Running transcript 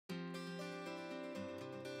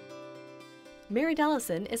Mary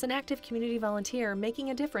Dollison is an active community volunteer making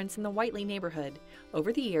a difference in the Whiteley neighborhood.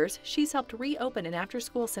 Over the years, she's helped reopen an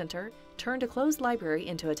after-school center, turned a closed library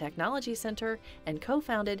into a technology center, and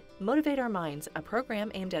co-founded Motivate Our Minds, a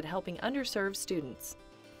program aimed at helping underserved students.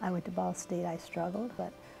 I went to Ball State. I struggled,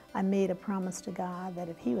 but I made a promise to God that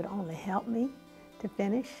if He would only help me to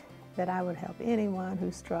finish, that I would help anyone who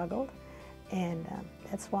struggled, and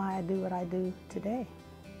that's why I do what I do today.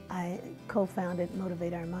 I co-founded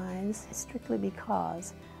Motivate Our Minds strictly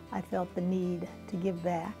because I felt the need to give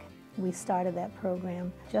back. We started that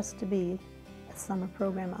program just to be a summer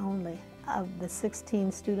program only. Of the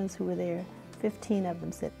 16 students who were there, 15 of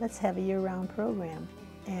them said, let's have a year-round program.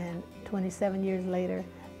 And 27 years later,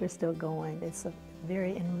 we're still going. It's a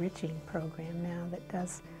very enriching program now that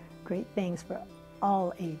does great things for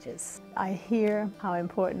all ages. I hear how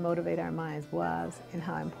important Motivate Our Minds was and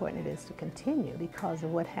how important it is to continue because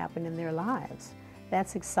of what happened in their lives.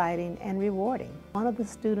 That's exciting and rewarding. One of the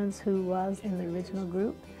students who was in the original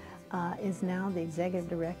group is now the executive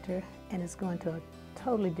director and is going to a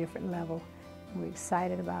totally different level. We're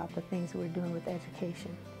excited about the things that we're doing with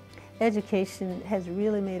education. Education has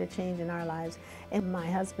really made a change in our lives, and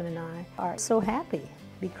my husband and I are so happy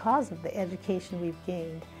because of the education we've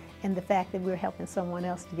gained and the fact that we're helping someone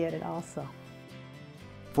else to get it also.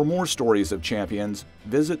 For more stories of champions,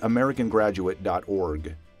 visit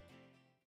AmericanGraduate.org.